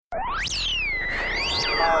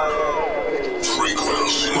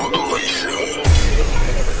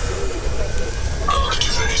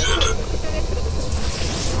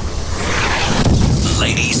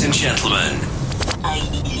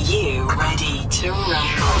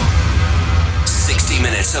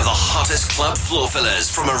minutes of the hottest club floor fillers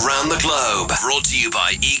from around the globe. Brought to you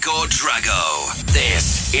by Igor Drago.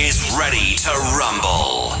 This is Ready to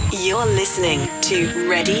Rumble. You're listening to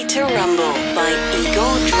Ready to Rumble by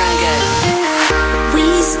Igor Drago.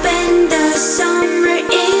 We spend the summer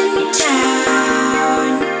in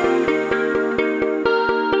town,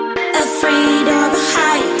 afraid of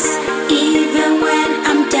heights, even when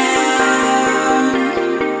I'm down.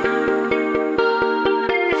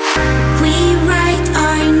 We write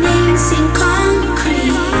our names in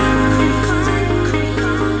concrete,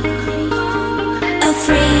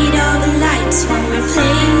 afraid of lights when we're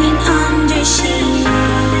playing under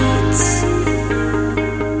sheets.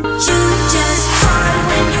 You just call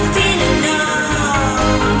when you're feeling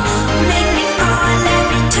low, make me fall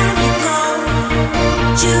every time you go.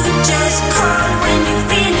 You just call when you're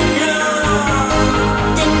feeling low.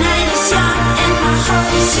 The night is young and my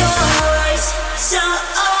heart is yours. So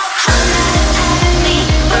holla at me,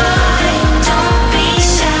 boy, don't be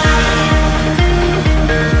shy.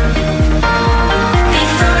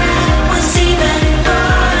 Before I was even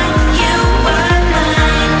born,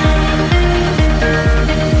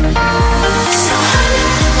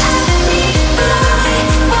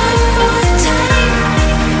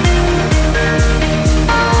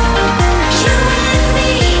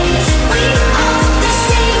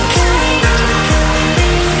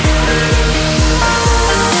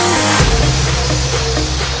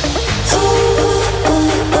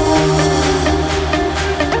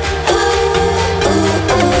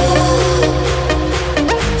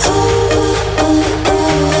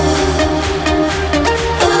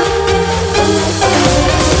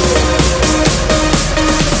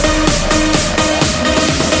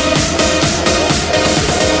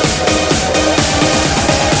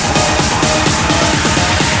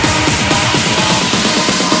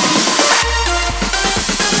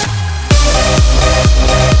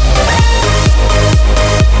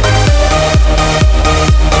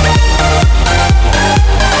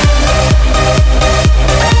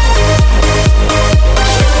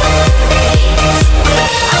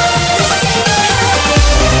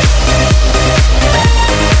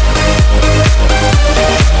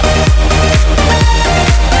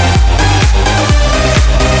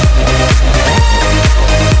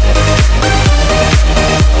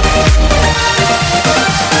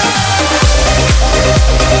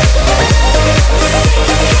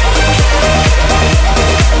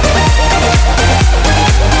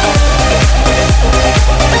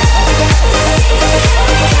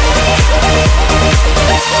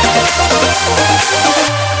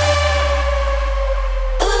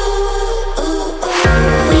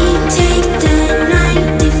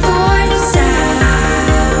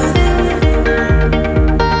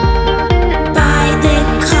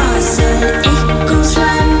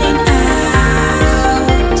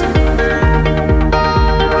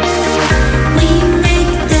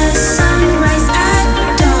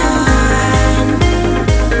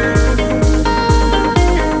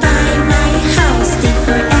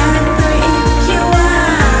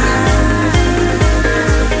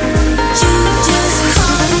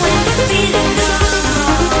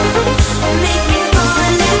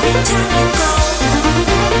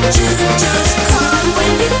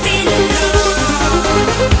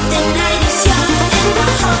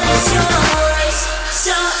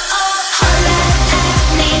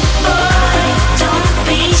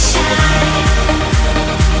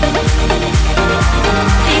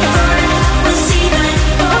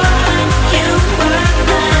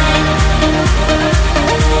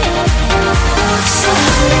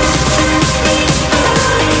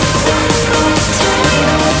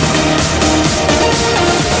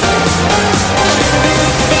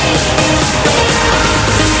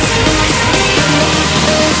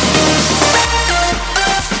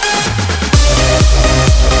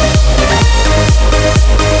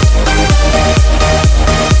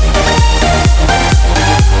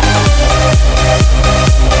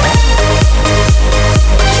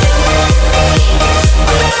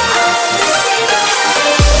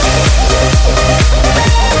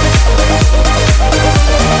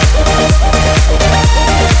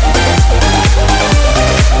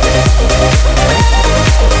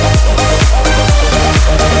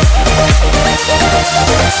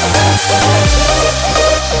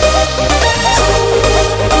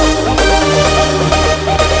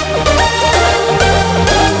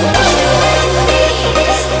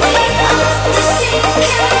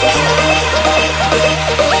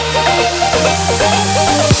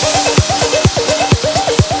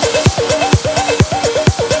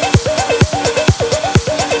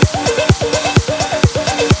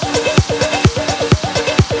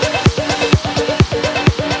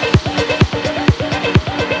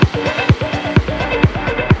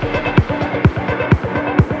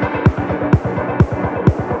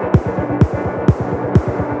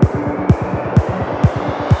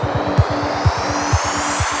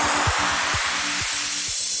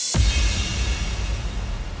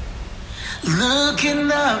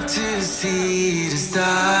 to see the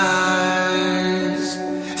stars.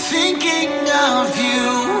 Thinking of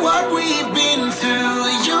you, what we've been through,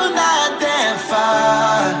 you're not that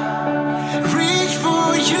far. Reach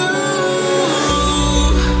for you.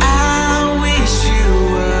 I wish you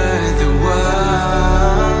were the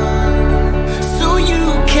one, so you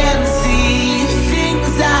can see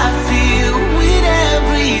things I feel with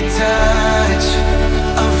every touch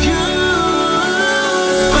of you.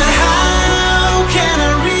 But how can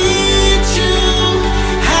I reach you?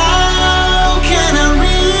 How can I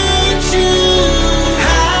reach you?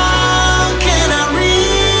 How can I reach you?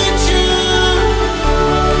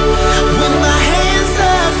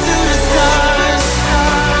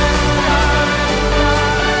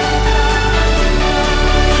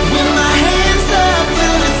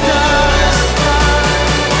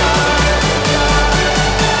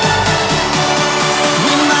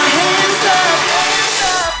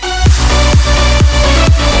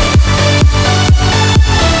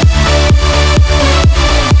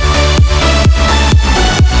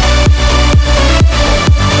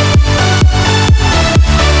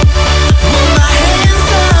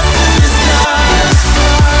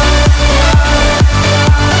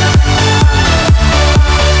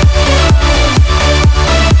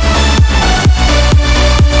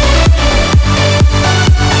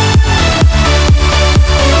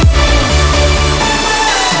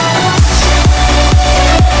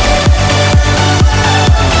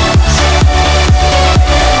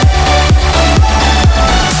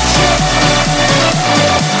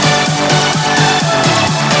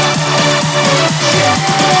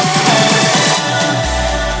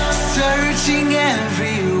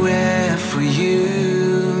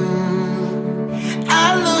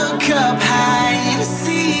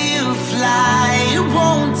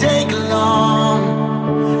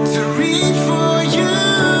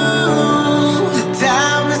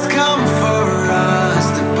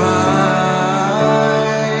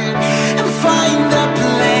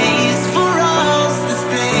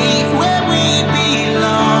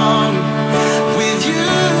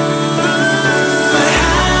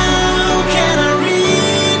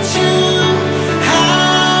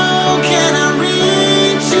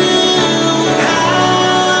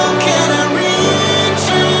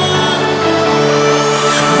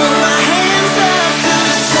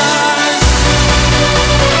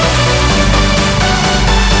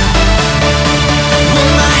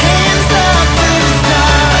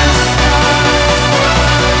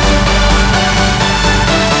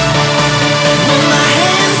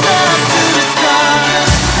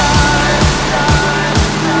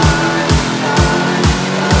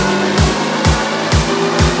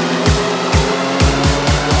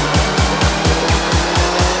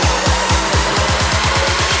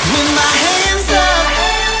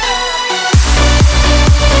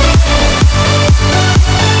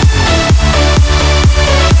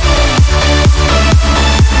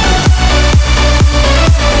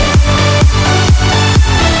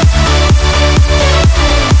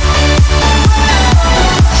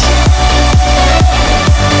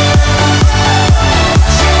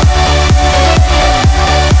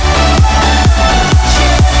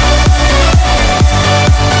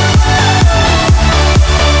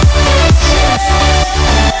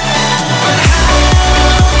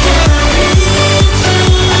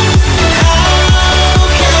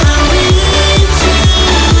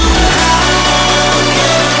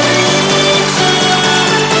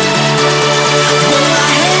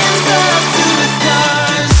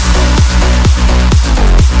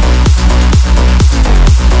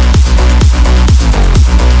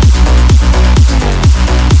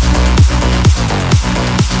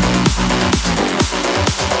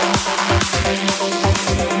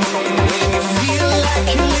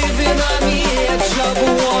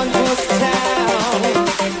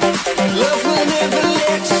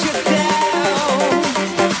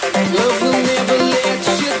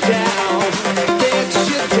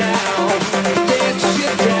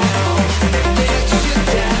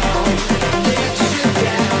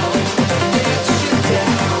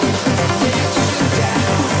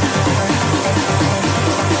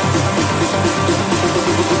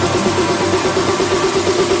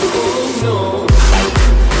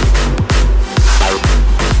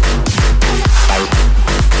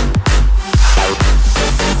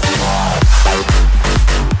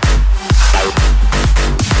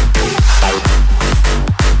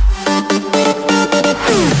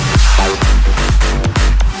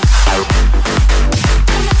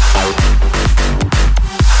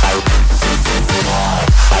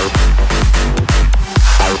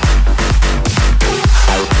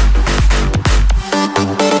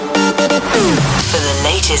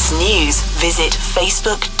 visit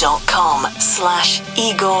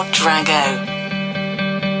facebook.com/Igor Drago.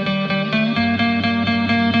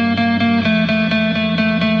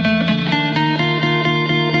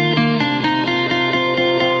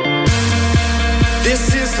 This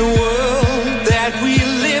is the world that we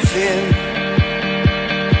live in.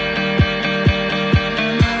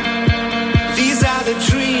 These are the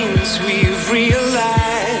dreams we've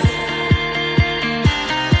realized.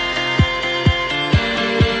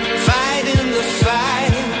 Fighting the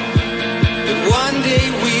fight, but one day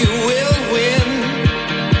we will win.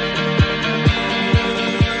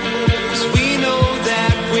 'Cause we know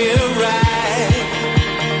that we're right.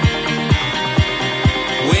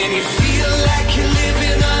 When you feel like you're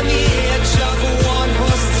living on the edge of a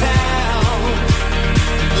one-horse town,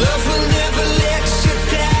 love will never let you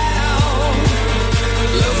down.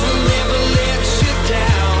 Love will never let you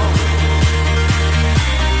down.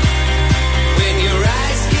 When your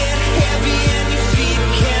eyes get heavy and your feet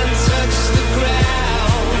can't touch the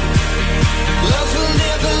ground, love will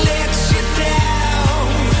never let you down.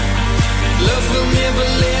 Love will never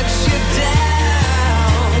let you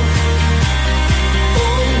down.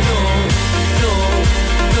 Oh no, no,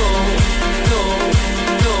 no, no, no,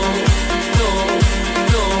 no, no,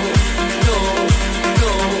 no, no, no,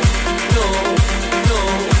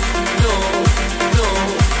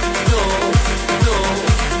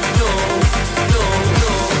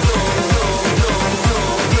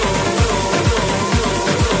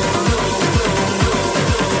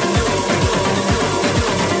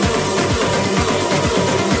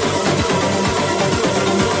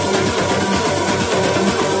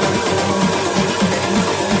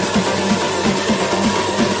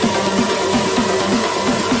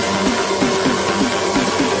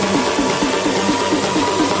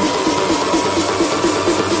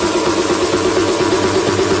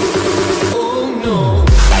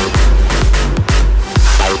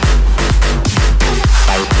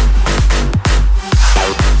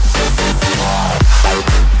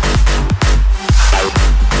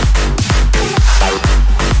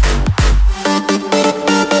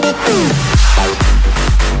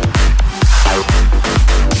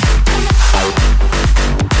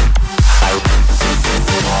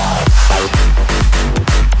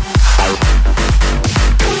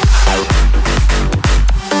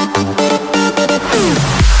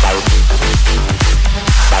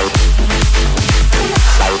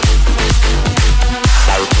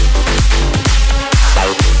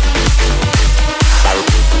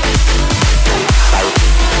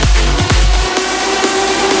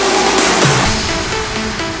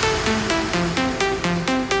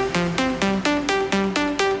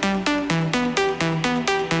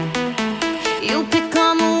 You pick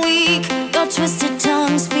on the weak, your twisted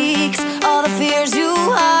tongue speaks all the fears you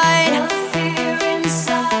hide.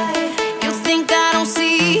 You think I don't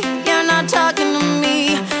see, you're not talking to me.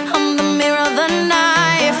 I'm the mirror, the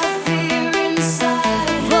knife.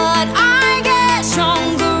 But I get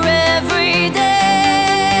stronger every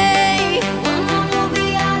day. One more will be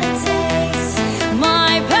all it takes.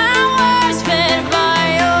 My power's fed by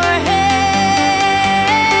your hate.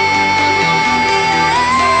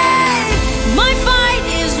 My fight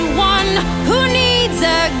is one who needs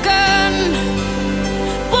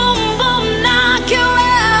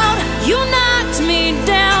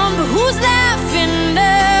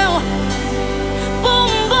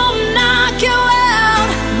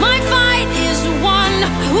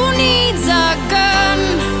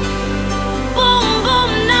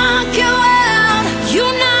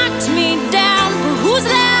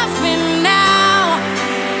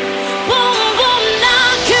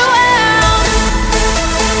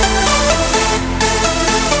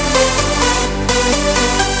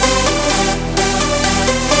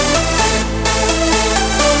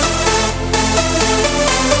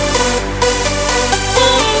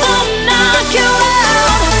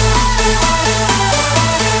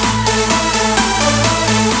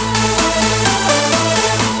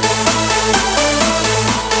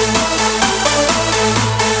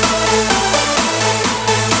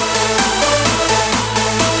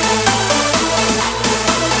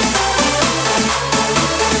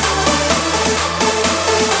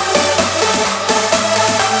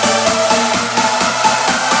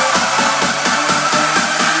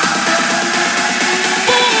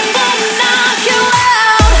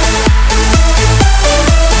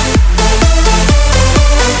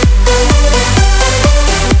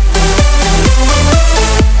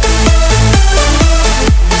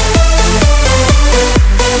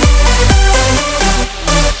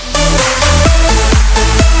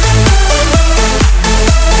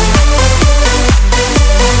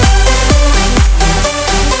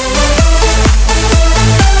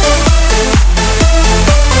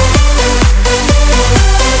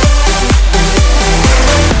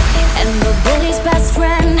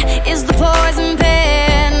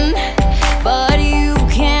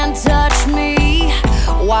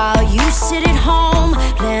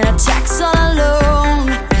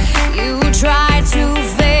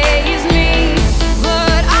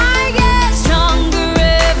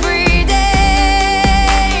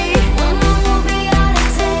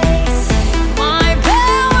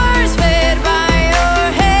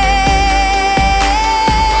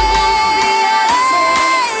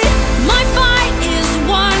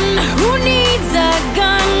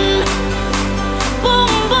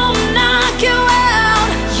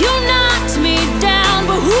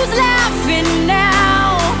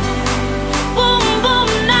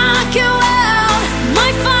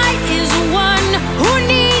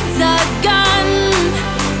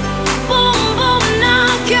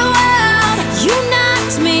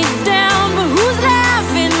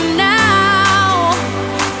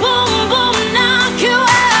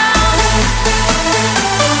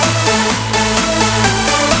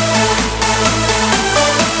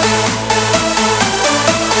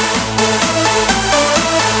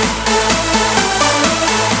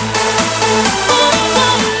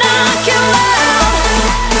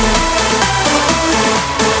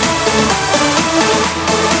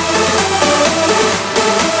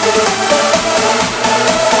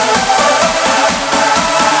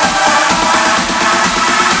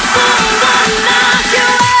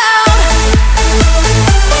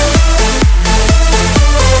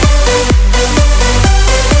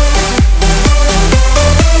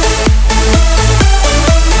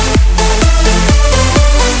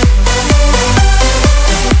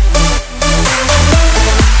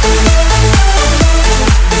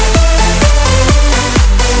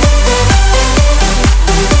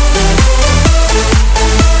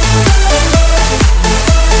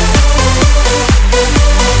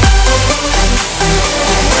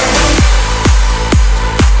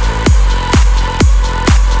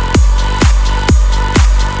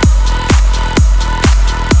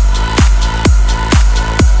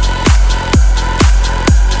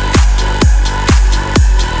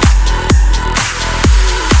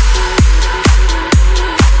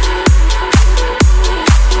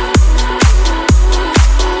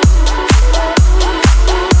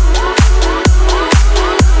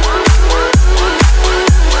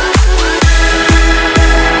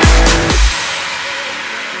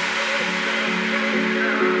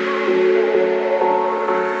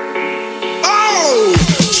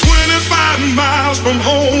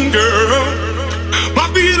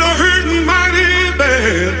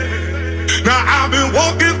I've been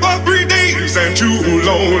walking for 3 days and 2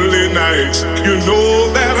 lonely nights. You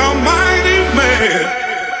know that I'm mighty mad.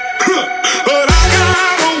 But I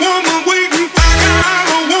got a woman waiting. I got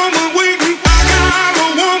a woman waiting. I got a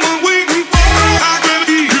woman waiting. I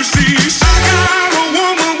believe you see. I got a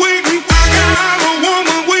woman waiting. I got a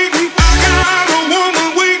woman waiting. I got a woman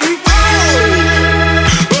waiting.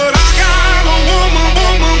 But I got a woman,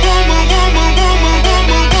 woman, woman, woman, woman,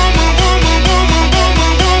 woman, woman, woman,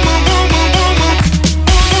 woman, woman, woman, woman,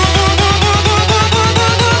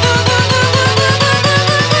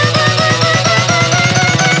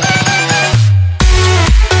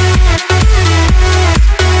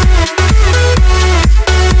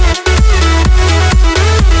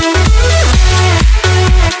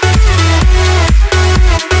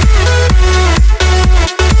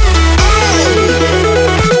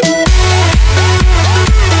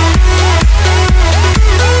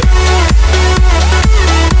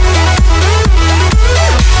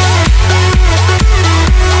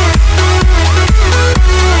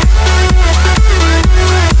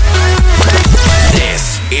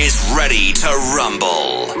 Ready to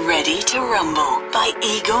Rumble. Ready to Rumble by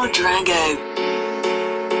Igor Drago.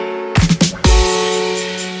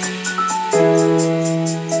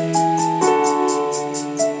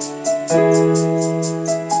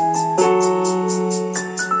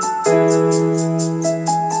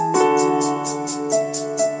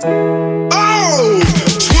 Oh,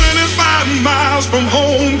 25 miles from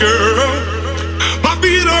home, girl. My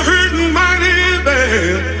feet are hurting mighty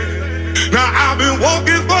bad. Now I've been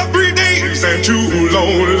walking for 3 days and 2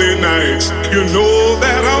 lonely nights. You know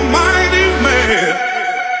that I'm mighty mad.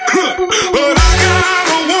 But I got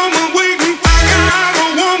a woman waiting. I got a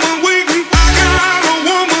woman waiting. I got a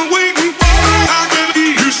woman waiting. I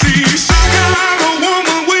believe you see. I got a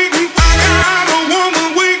woman waiting. I got a woman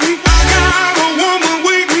waiting. I got a woman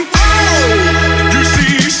waiting. You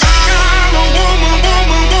see, I got a woman,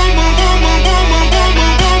 woman, woman, woman, woman, woman, woman,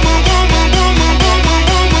 woman, woman,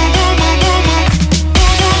 woman, woman, woman,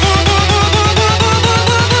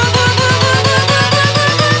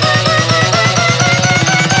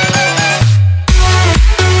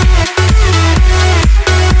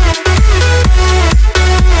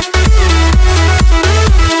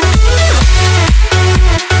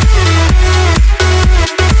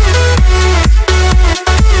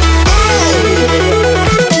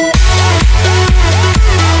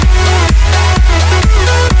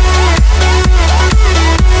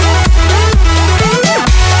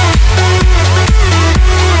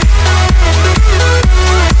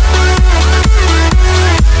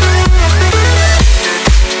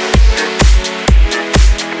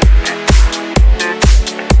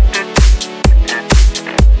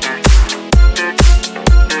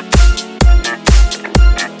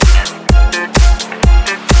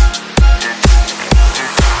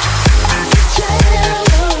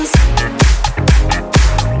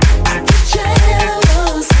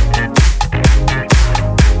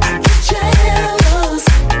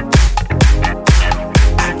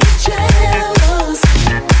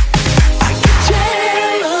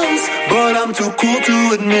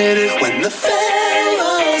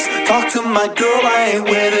 my girl, I ain't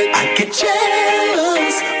with it. I get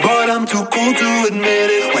jealous, but I'm too cool to admit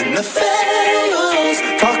it. When the fellas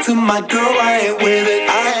talk to my girl, I ain't with it.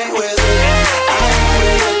 I ain't with it. I ain't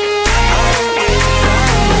with it. I ain't with it.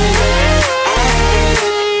 I ain't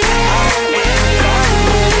with it.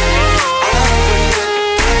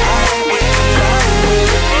 I ain't with it. I ain't with it. I ain't with it. I ain't with it.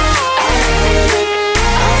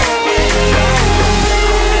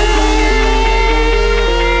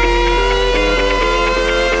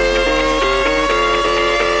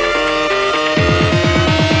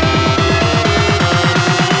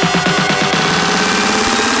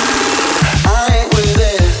 I ain't with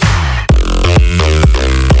it.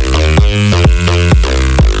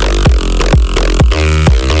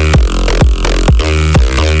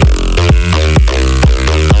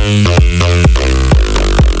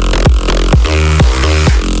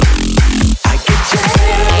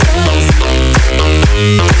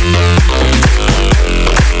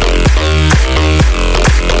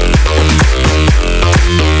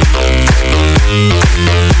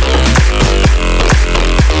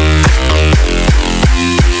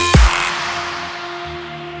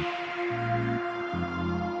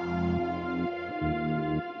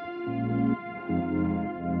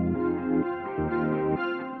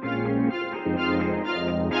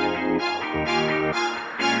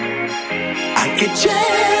 Get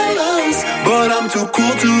jealous, but I'm too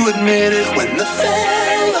cool to admit it. When the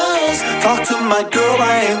fellas talk to my girl,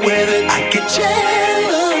 I ain't with it. I get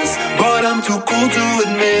jealous, but I'm too cool to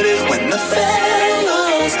admit it. When the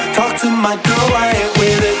fellas talk to my girl, I ain't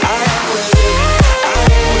with it. I ain't with it. I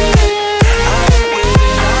ain't with it. I ain't with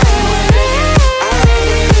it. I ain't with it. I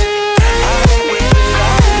ain't with it.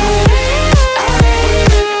 I ain't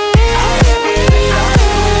with it. I ain't with it. I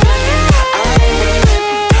ain't with it.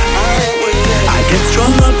 I ain't with it. I get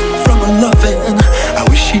strung up from her loving. I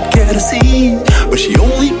wish she'd care to see, but she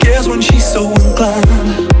only cares when she's so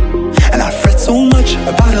inclined. And I fret so much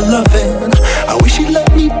about her loving. I wish she'd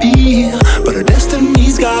let me be, but her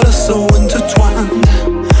destiny's got us so intertwined.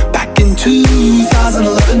 Back in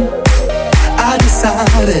 2011, I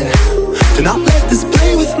decided to not let this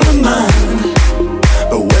play with my mind.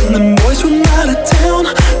 But when the boys from out of town,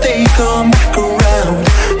 they come back around,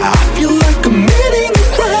 I feel like committing a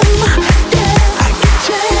crime. Yeah, I get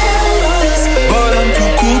jealous, but I'm too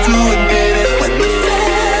cool to admit it. When the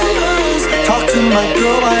fellas talk to my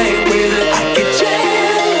girl, I ain't with it. I get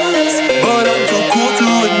jealous, but I'm too cool to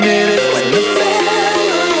admit it. When the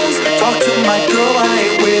fellas talk to my girl, I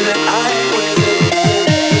ain't with it. I ain't with it.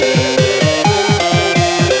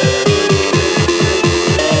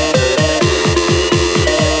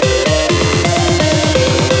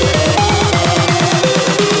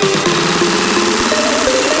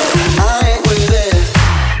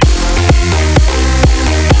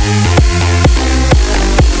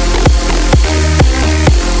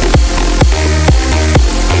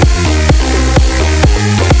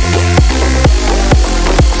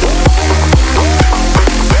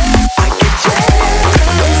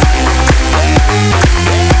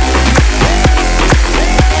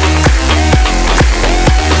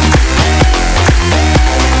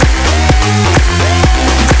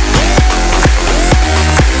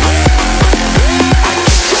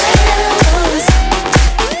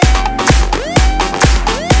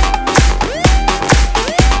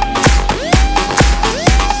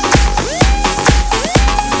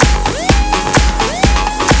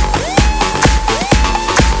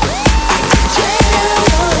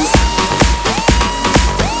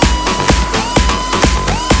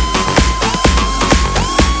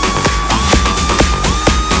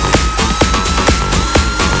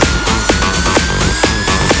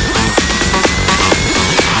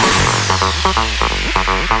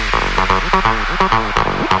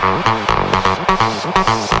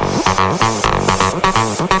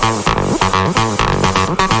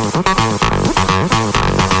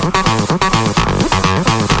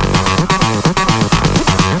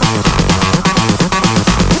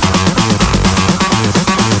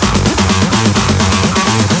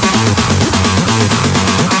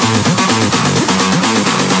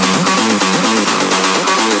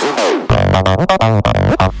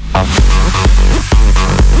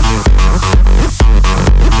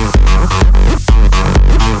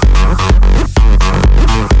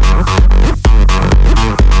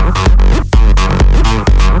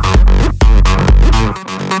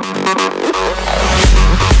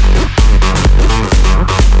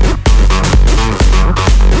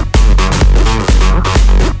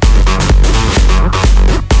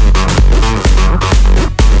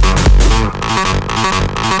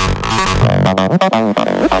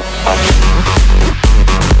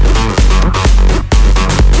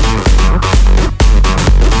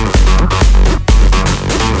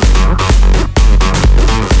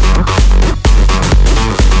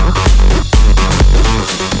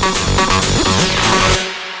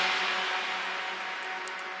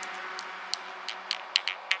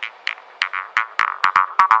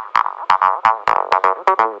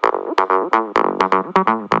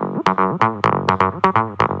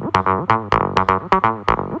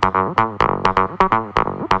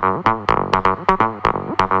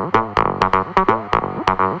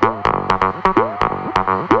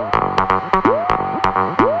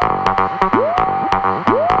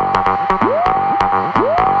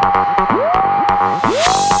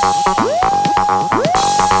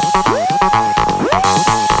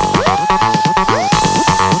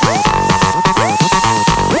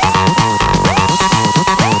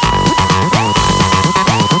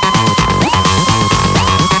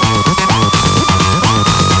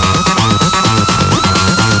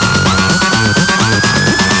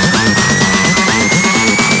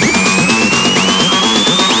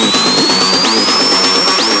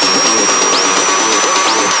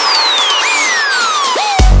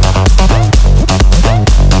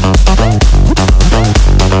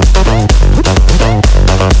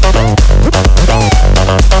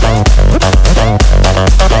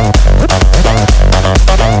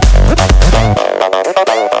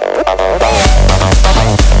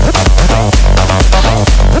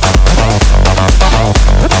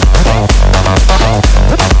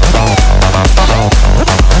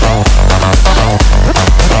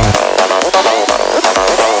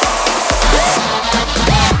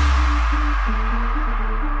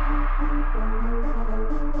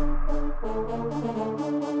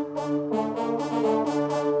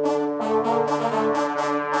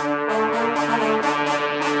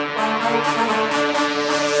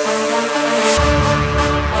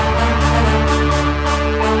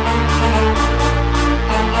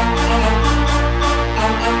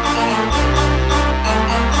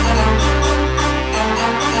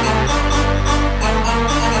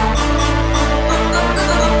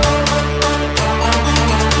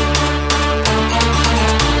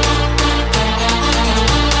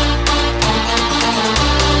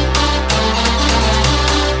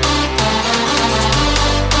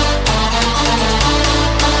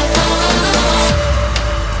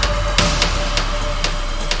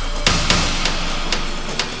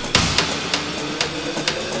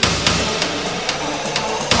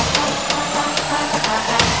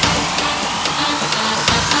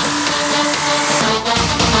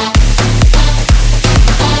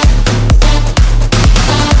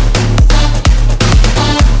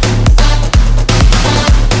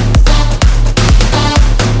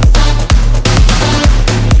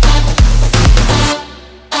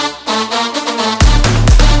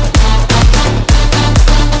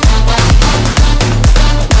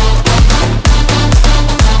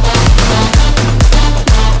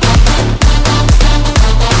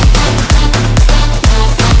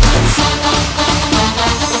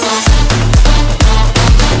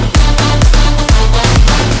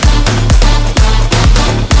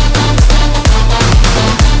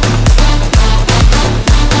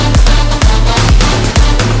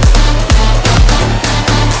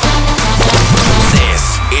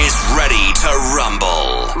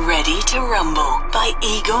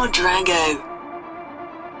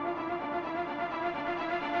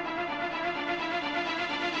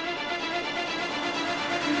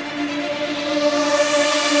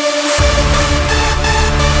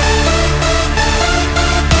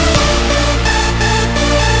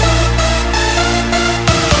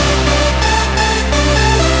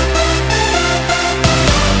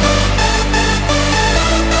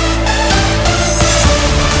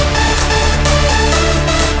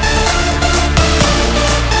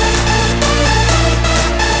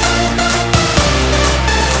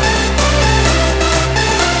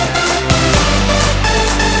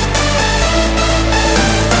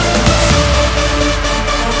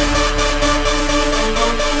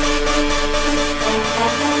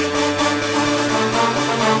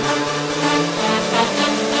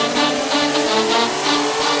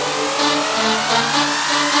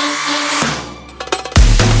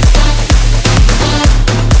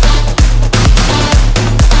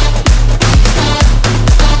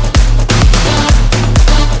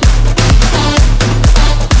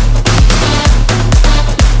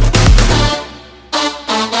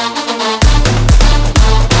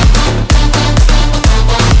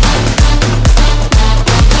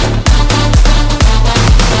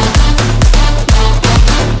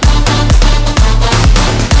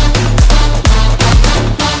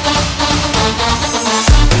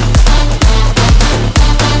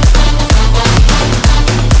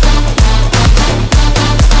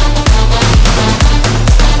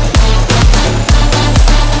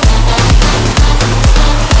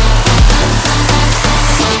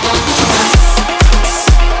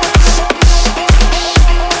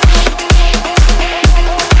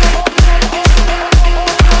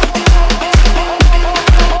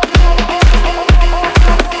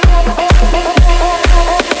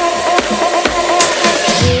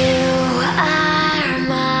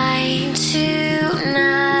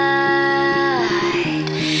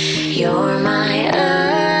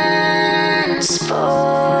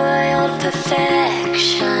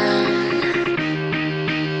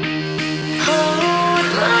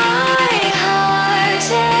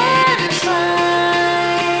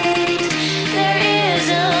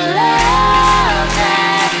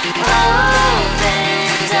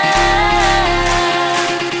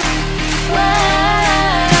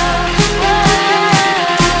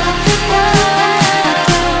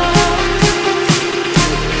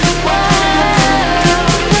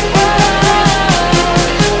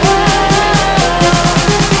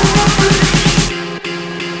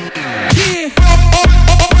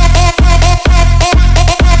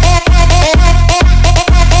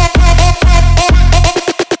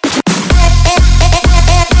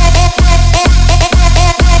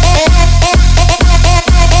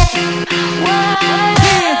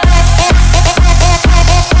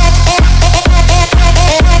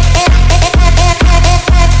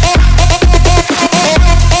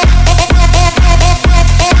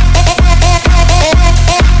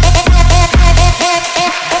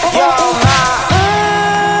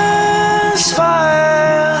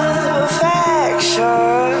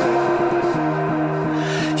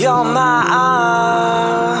 You're my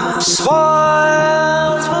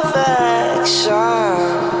unspoiled perfection.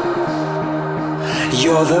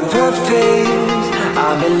 You're the perfect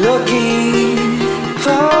I've been looking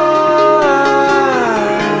for.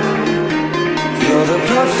 You're the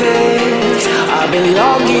perfect I've been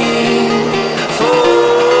longing for.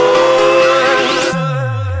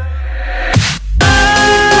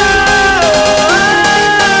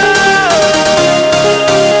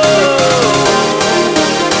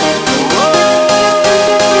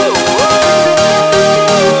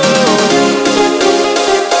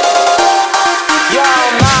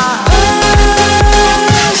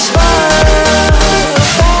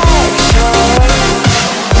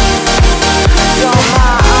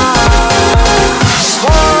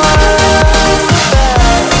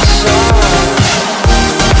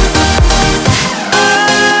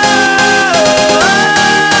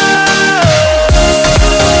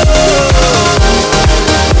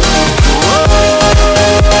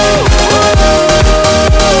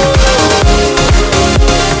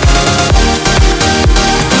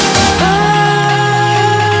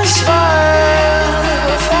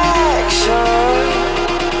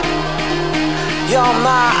 You're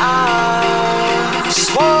my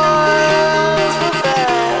unspoiled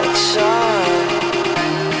perfection.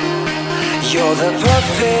 You're the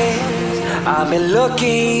perfect I've been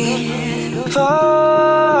looking for.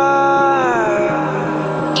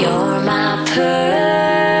 You're my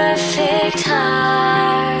perfect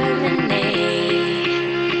harmony.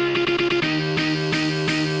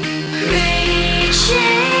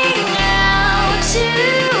 Reaching out to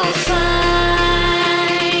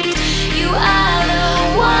find you are the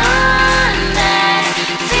one that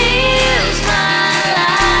fills my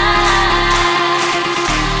life.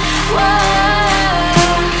 Whoa,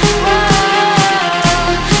 whoa,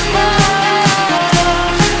 whoa.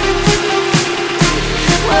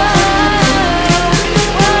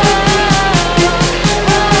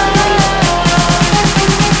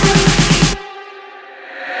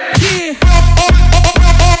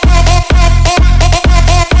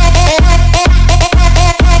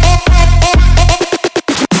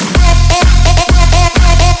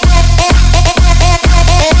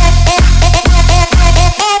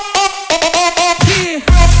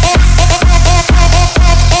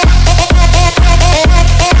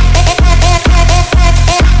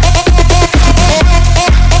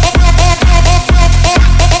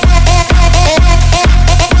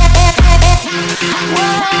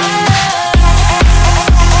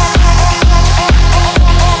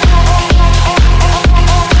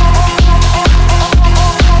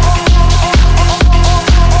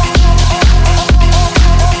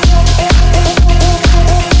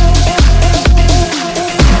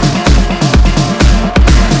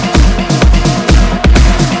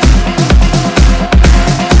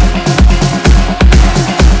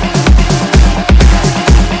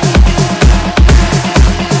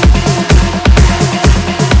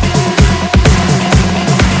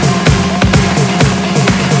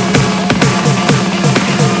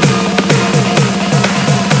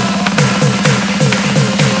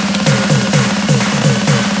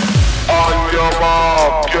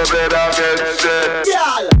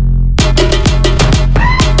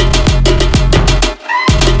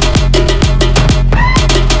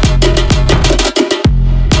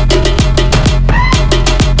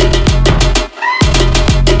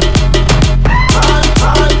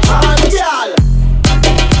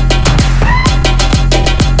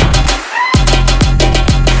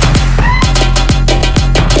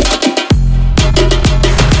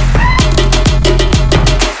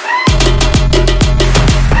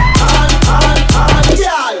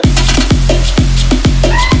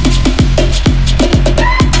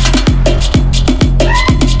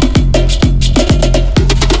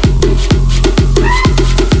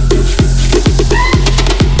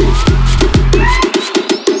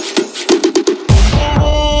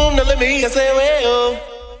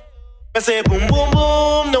 say boom boom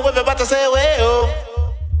boom, now everybody say way oh.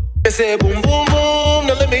 I say boom boom boom,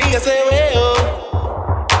 now let me hear say way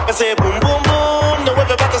oh. I say boom boom boom, now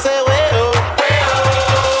everybody say way oh.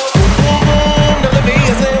 Boom boom boom, now let me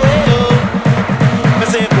hear say way oh. I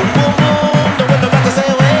say boom boom boom, now everybody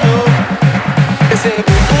say way oh. I say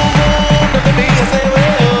boom boom boom, now let me hear say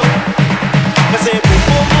way oh. I say boom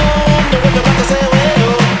boom boom, now everybody say way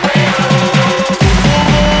oh. Boom boom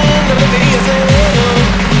boom, now let me hear say way oh.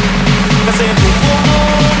 I say boom boom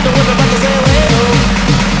boom, now everybody say way oh.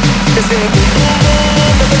 I say boom boom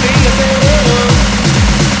boom, now let me hear say way oh.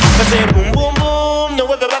 I say boom boom boom, now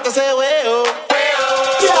everybody say way oh.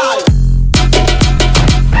 Yeah.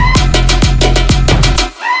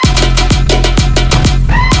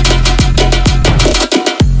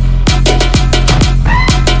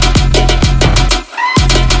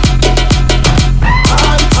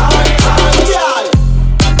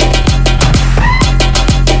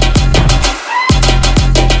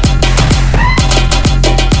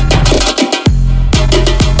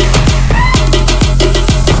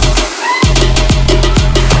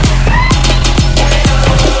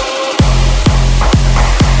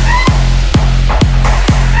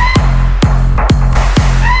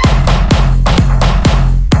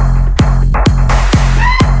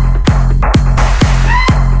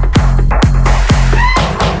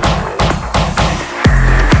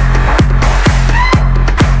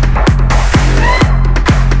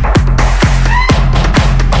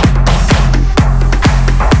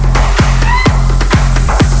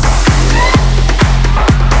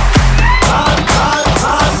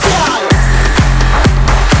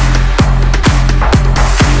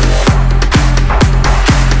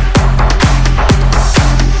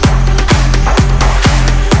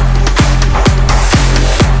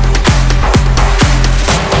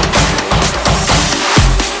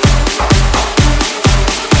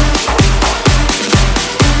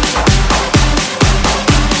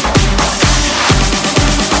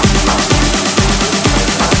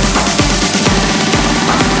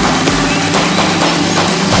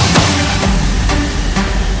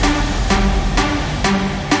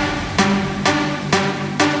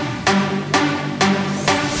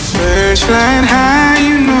 Flying high,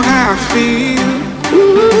 you know how I feel.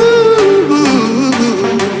 Ooh,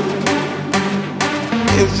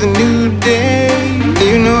 it's a new day,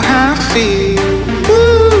 you know how I feel.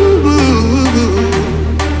 Ooh,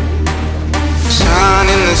 sun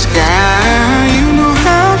in the sky, you know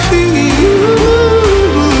how I feel.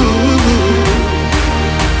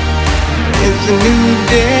 It's a new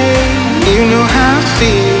day, you know how I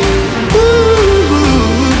feel.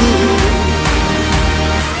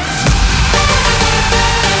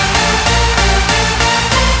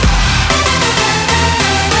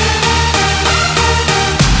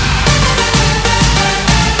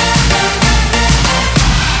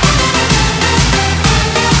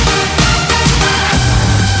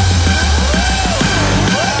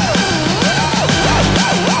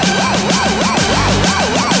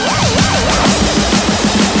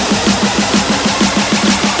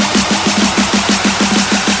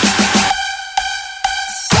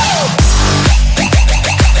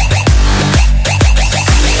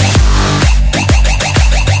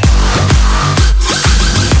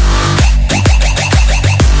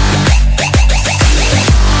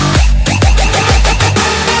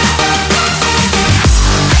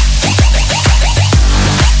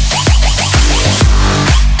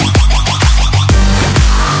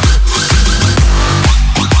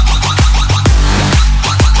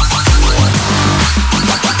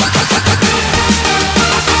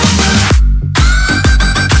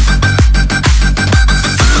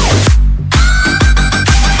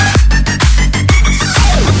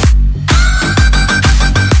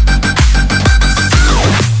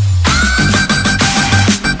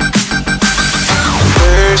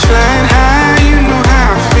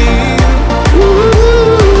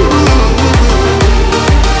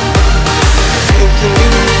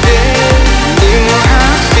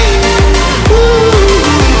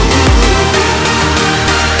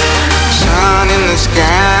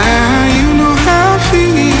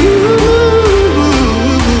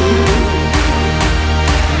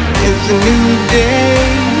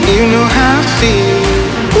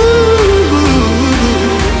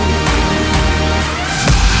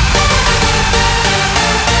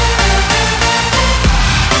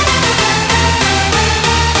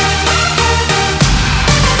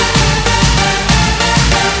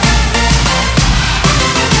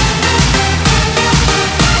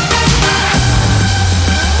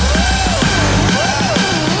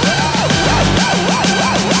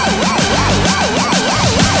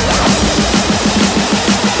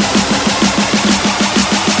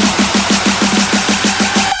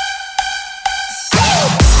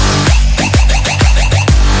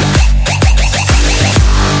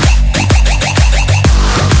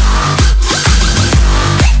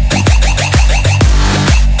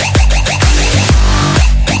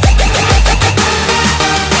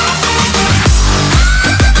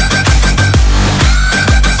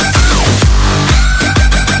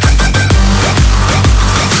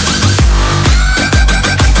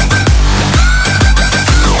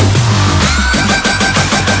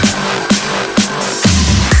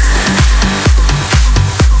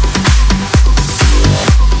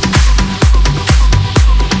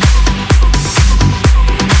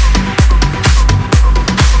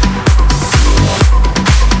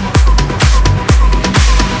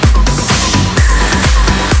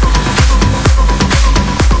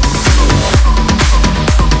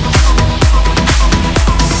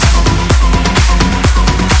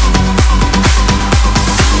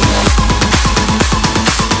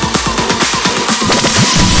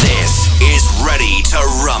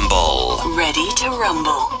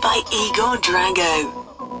 Rumble by Igor Drago.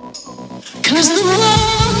 'Cause the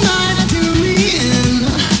world might do me in.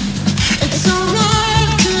 It's alright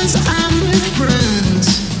 'cause I'm with friends.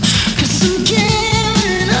 'Cause I'm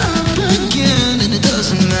getting up again and it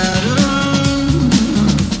doesn't matter.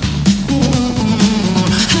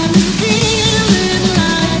 I'm feeling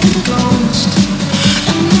like a ghost,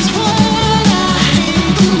 and it's what I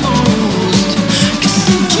hate the most. 'Cause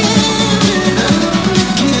I'm getting up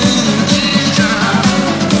again.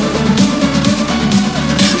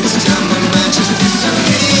 This time my mind just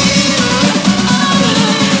disappears.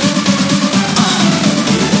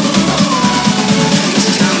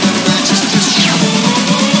 This time my mind just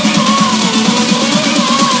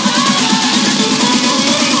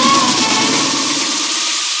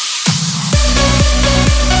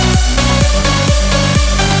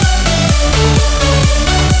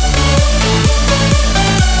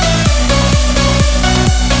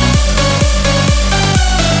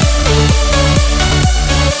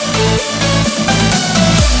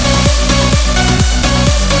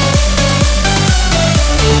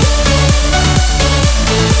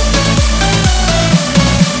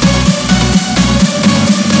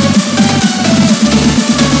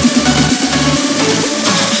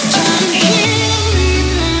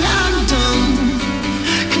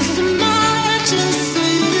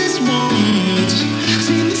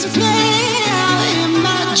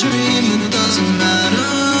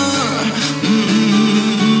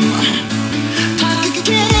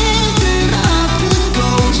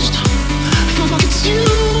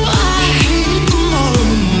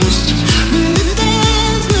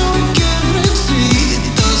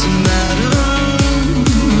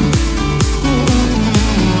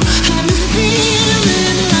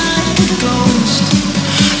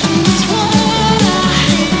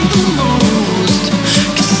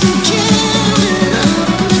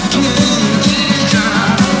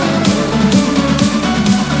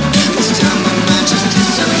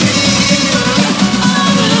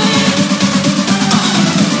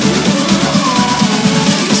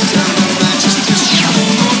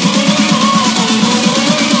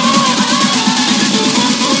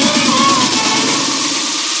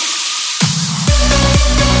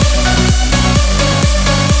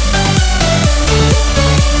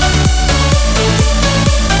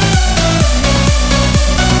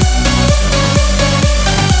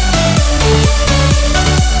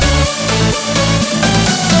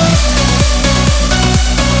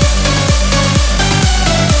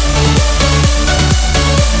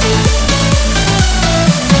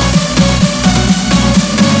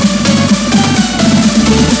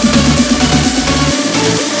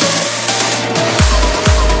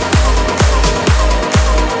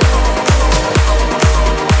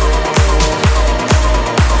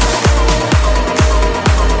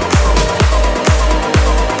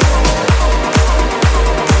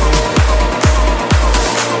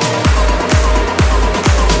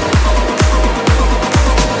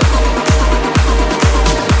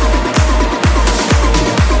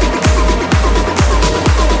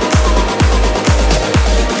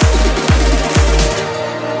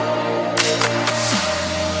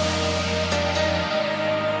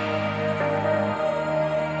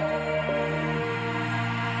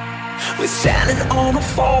We're standing on a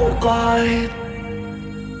fault line,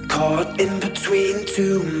 caught in between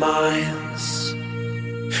two minds.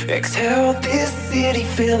 Exhale this city,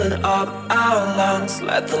 filling up our lungs.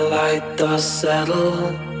 Let the light dust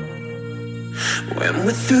settle. When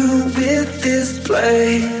we're through with this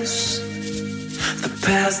place, the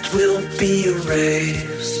past will be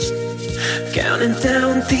erased. Counting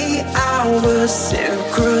down the hours,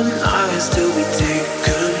 synchronized till we take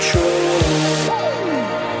control.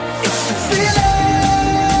 It's the feeling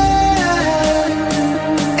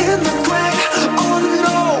in the crack. Oh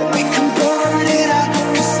no, we can burn it out.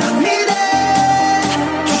 'Cause I need it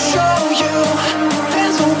to show you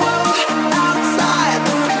there's a world outside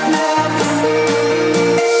that we've never seen.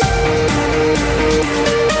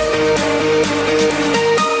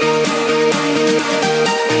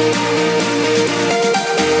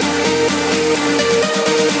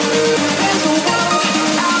 There's a world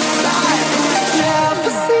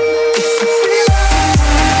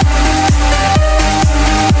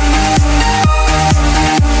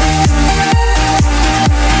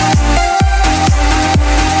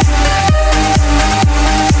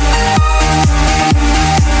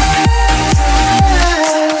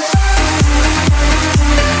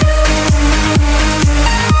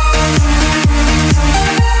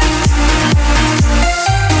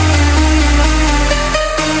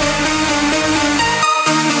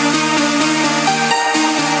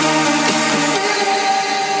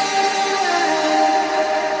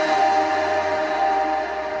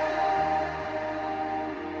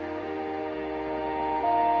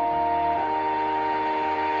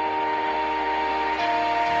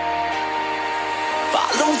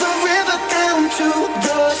Follow the river down to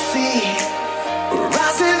the sea.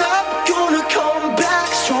 Rising up, gonna come back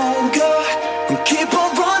stronger. And keep on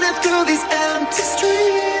running through these empty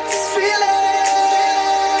streets. Feel it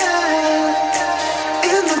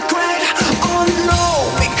in the great unknown.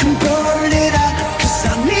 We can burn it out, 'cause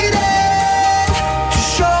I need it to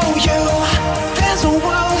show you there's a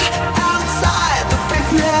world outside that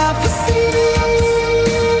we've never seen.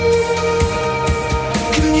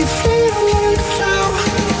 Can you feel it too?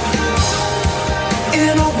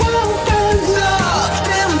 In a world where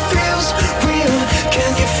nothing feels real,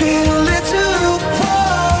 can you feel it too? Whoa,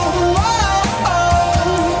 whoa,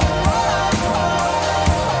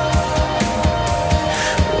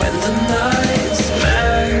 when the night's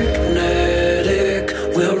magnetic,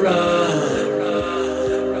 we'll run.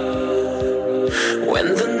 When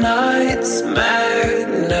the night's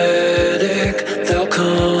magnetic, they'll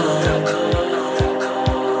come.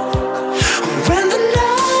 When the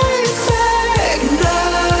night's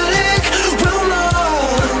magnetic, we'll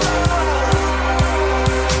run.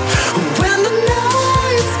 When the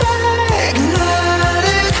night's magnetic,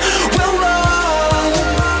 we'll run.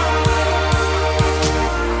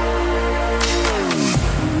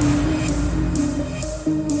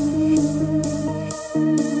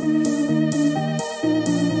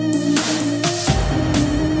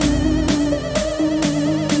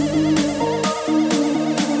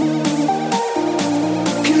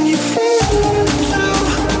 Can you feel it too?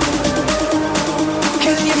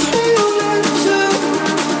 Can you feel it too?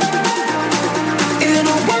 In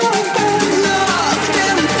a world where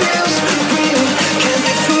nothing feels real, can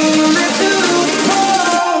you feel it too?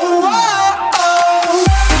 Whoa, whoa.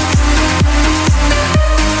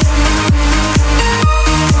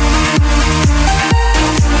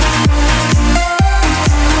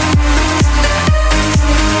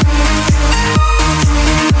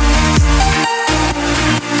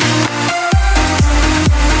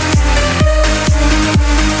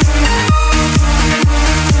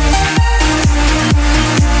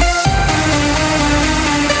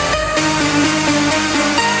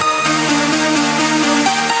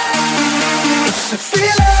 It's a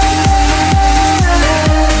feeling.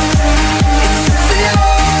 It's a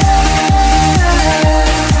feeling.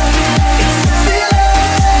 It's a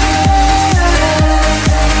feeling.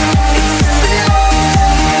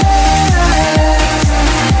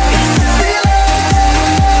 It's a feeling. It's a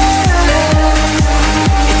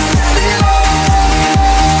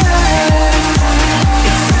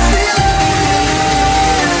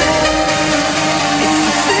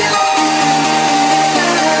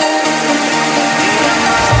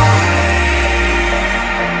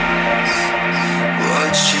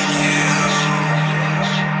watching you,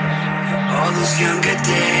 all those younger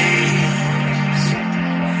days,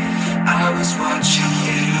 I was watching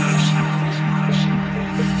you,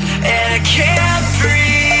 and I can't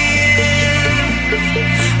breathe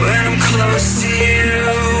when I'm close to you,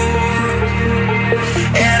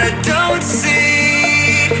 and I don't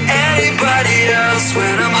see anybody else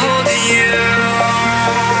when I'm holding you.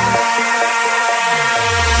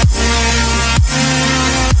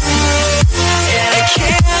 And I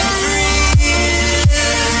can't breathe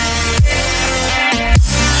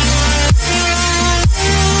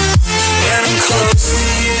when I'm close to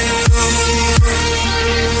you.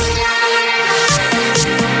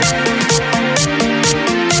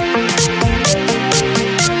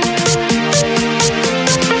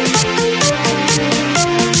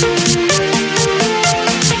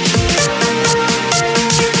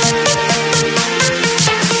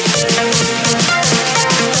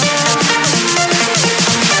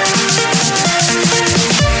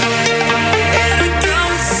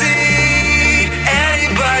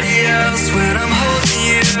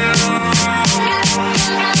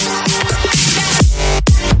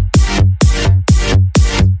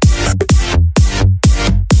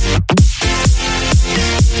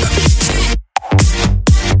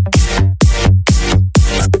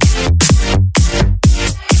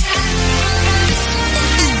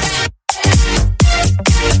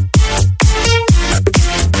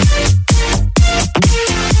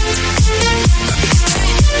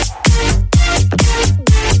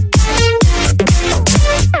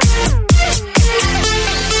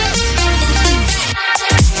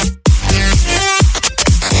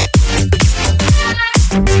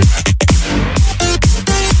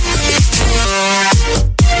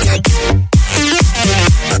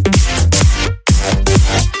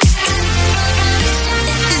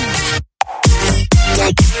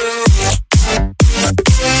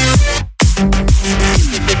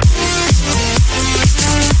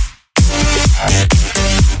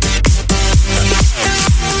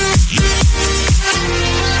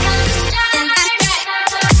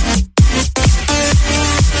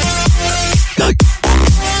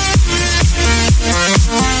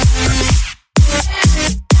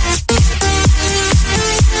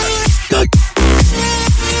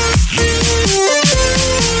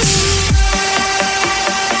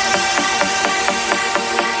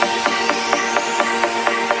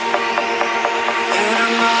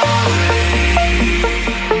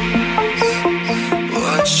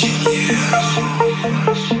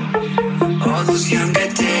 younger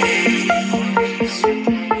days,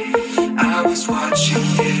 I was watching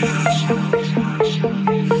you,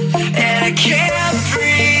 and I can't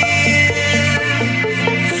breathe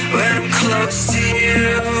when I'm close to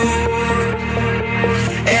you,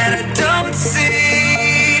 and I don't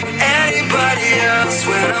see anybody else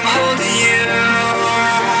when I'm holding you.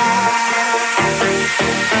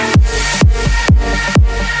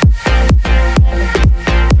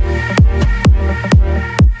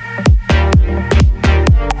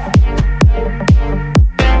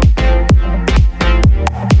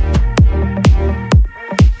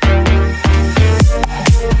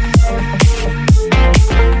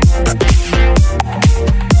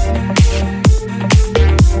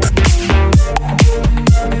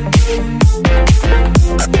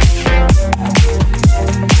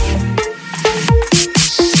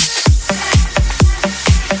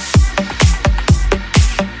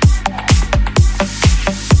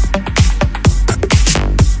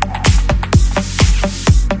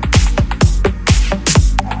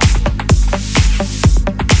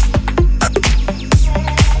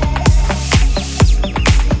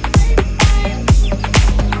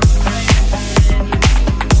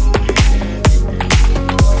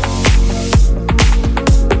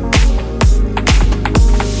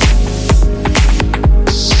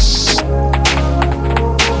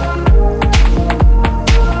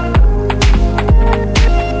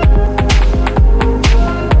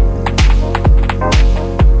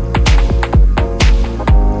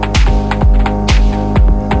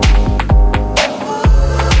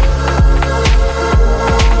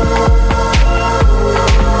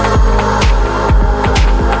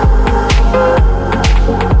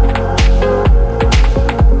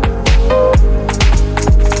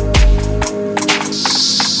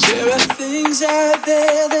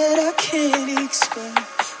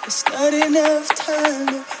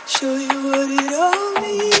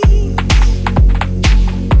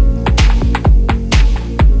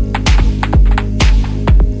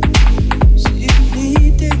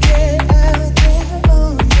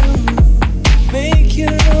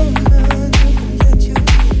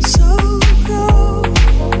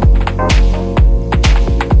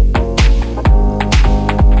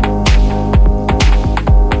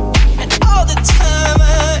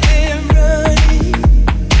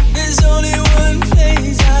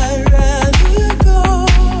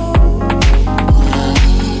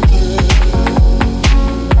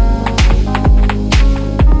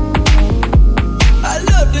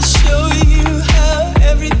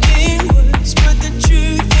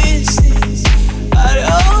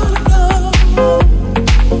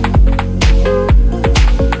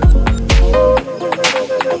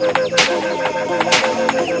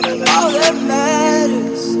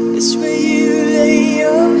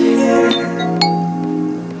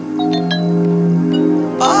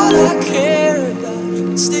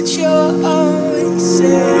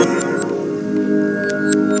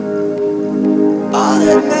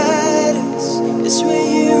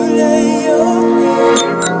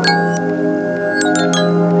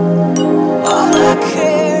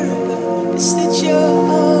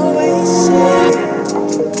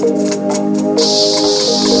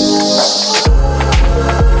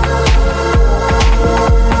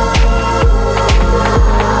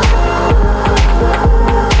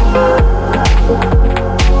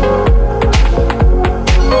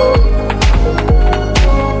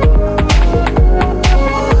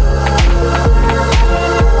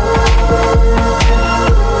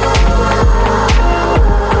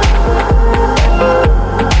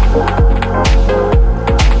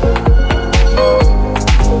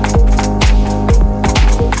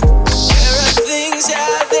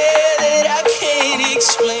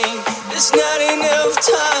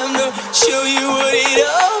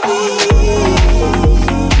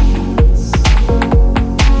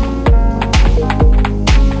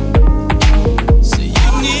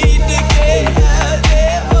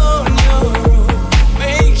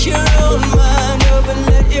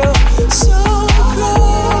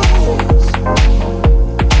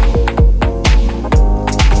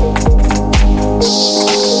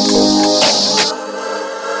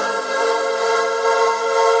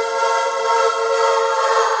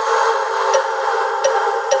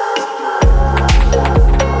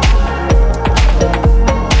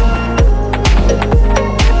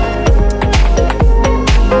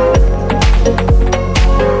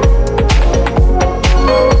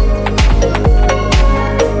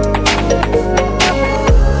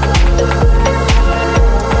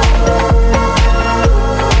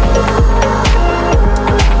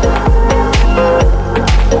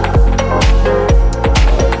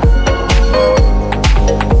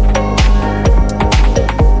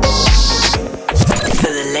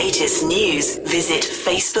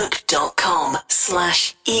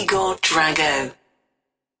 facebook.com/Igor Drago.